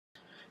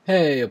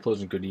Hey, a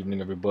pleasant good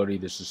evening, everybody.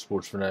 This is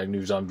Sports Fanatic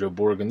News. I'm Joe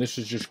Borg, and this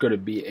is just going to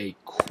be a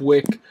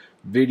quick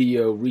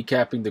video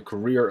recapping the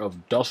career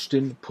of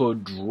Dustin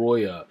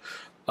Pedroia.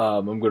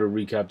 I'm going to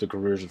recap the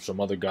careers of some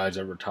other guys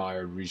that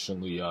retired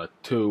recently,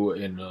 too,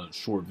 in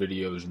short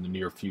videos in the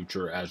near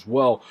future as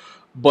well.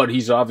 But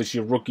he's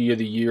obviously a Rookie of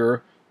the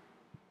Year,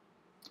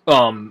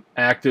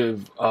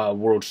 active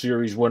World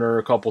Series winner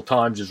a couple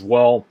times as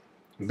well.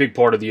 Big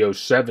part of the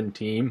 '07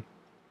 team.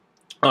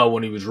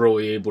 When he was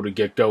really able to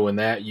get going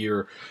that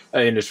year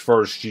in his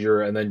first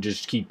year and then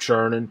just keep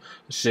churning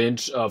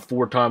since.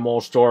 Four-time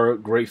All-Star,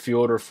 great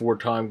fielder,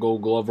 four-time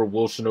Gold Glover,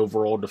 Wilson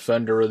overall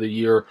Defender of the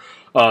Year.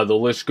 The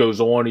list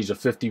goes on. He's a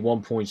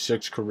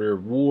 51.6 career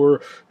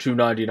WAR,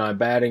 299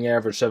 batting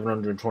average,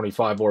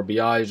 725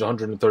 RBIs,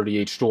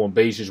 138 stolen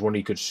bases. When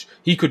he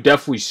could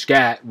definitely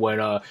scat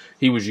when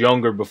he was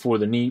younger before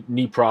the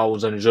knee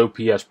problems, and his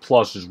OPS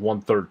plus is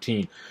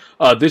 113.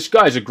 This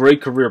guy's a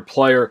great career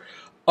player.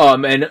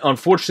 And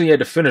unfortunately, he had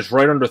to finish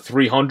right under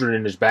 300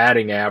 in his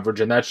batting average,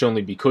 and that's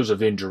only because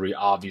of injury,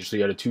 obviously.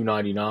 He had a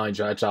 299,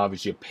 so that's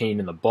obviously a pain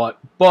in the butt.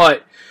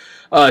 But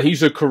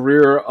he's a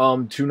career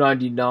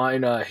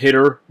 299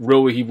 hitter.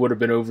 Really, he would have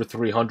been over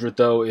 300,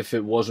 though, if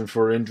it wasn't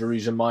for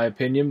injuries, in my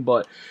opinion.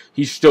 But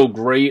he's still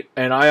great,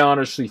 and I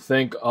honestly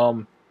think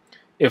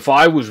if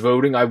I was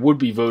voting, I would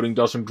be voting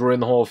Dustin Pedroia in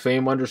the Hall of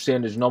Fame. I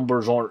understand his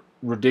numbers aren't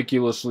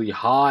ridiculously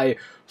high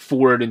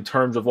for it in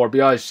terms of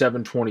RBI,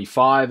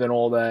 725 and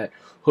all that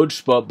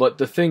chutzpah, but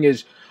the thing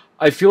is,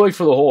 I feel like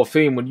for the Hall of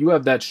Fame, when you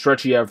have that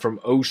stretch he had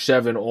from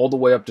 '07 all the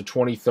way up to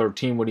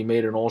 2013 when he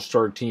made an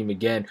All-Star team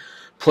again,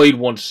 played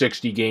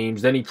 160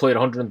 games, then he played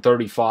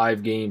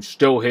 135 games,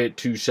 still hit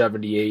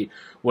 278.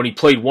 When he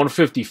played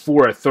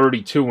 154 at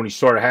 32, when he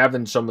started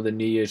having some of the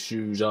knee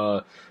issues,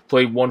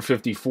 played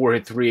 154,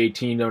 hit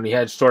 318, and he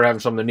had started having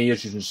some of the knee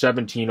issues in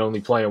 17,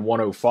 only playing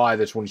 105.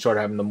 That's when he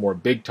started having them more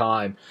big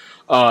time.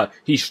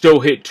 He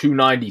still hit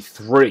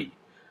 293.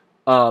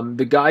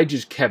 The guy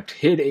just kept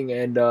hitting,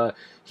 and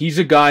he's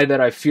a guy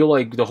that I feel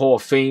like the Hall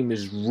of Fame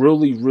is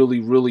really, really,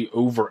 really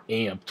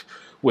overamped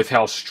with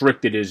how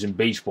strict it is in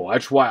baseball.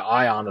 That's why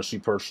I honestly,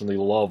 personally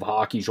love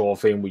hockey's Hall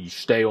of Fame, where you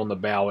stay on the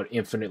ballot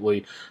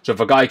infinitely. So if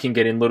a guy can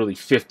get in literally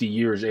 50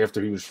 years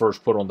after he was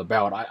first put on the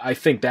ballot, I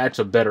think that's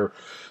a better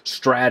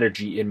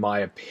strategy, in my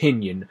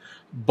opinion.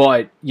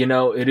 But, you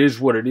know, it is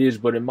what it is.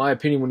 But in my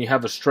opinion, when you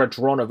have a stretch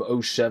run of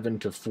 '07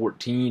 to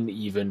 14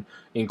 even,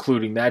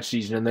 including that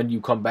season, and then you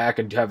come back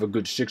and have a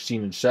good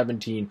 16 and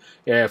 17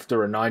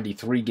 after a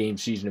 93-game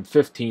season in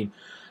 15,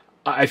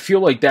 I feel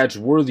like that's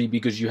worthy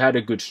because you had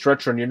a good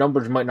stretch run. Your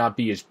numbers might not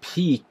be as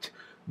peaked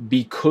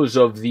because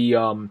of the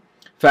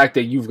fact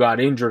that you've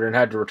got injured and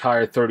had to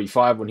retire at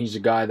 35 when he's a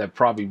guy that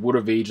probably would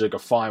have aged like a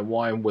fine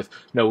wine with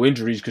no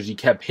injuries because he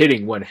kept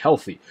hitting when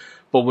healthy.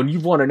 But when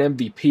you've won an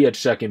MVP at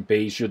second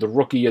base, you're the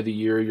Rookie of the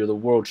Year, you're the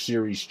World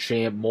Series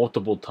champ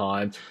multiple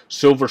times,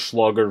 Silver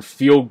Slugger,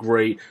 feel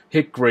great,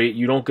 hit great,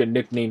 you don't get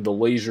nicknamed the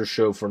Laser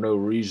Show for no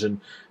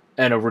reason,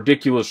 and a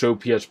ridiculous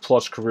OPS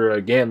plus career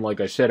again, like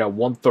I said, at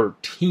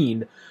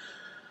 113,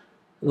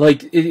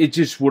 like, it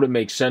just wouldn't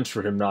make sense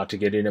for him not to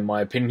get in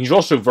my opinion. He's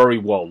also very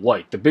well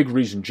liked. The big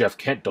reason Jeff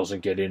Kent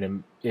doesn't get in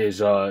him is,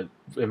 in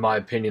my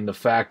opinion, the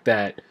fact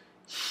that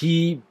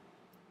he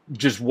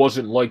just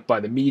wasn't liked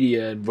by the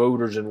media and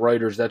voters and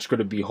writers. That's going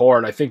to be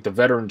hard. I think the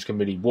Veterans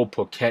Committee will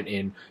put Kent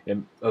in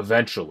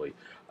eventually.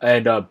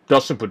 And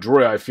Dustin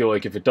Pedroia, I feel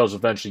like if it does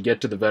eventually get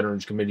to the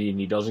Veterans Committee and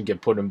he doesn't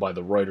get put in by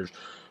the writers,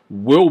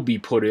 will be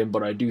put in,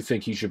 but I do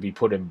think he should be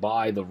put in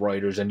by the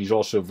writers, and he's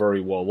also very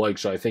well liked,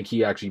 so I think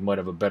he actually might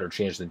have a better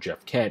chance than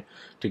Jeff Kent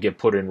to get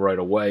put in right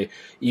away,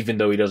 even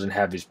though he doesn't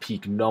have his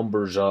peak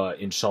numbers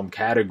in some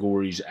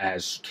categories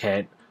as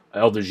Kent.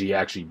 Others he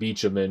actually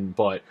beats him in,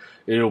 but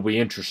it'll be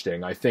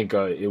interesting. I think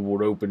it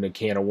would open a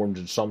can of worms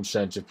in some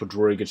sense if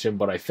Pedroia gets in,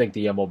 but I think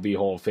the MLB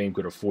Hall of Fame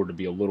could afford to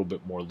be a little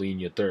bit more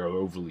lenient. They're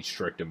overly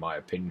strict, in my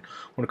opinion,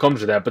 when it comes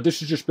to that. But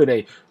this has just been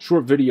a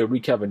short video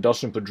recapping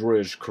Dustin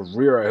Pedroia's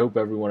career. I hope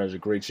everyone has a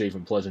great, safe,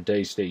 and pleasant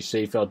day. Stay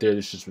safe out there.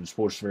 This has been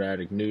Sports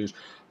Fanatic News.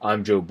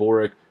 I'm Joe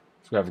Boric.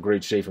 Have a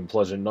great, safe, and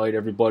pleasant night,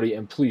 everybody,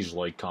 and please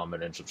like,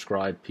 comment, and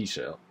subscribe. Peace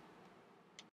out.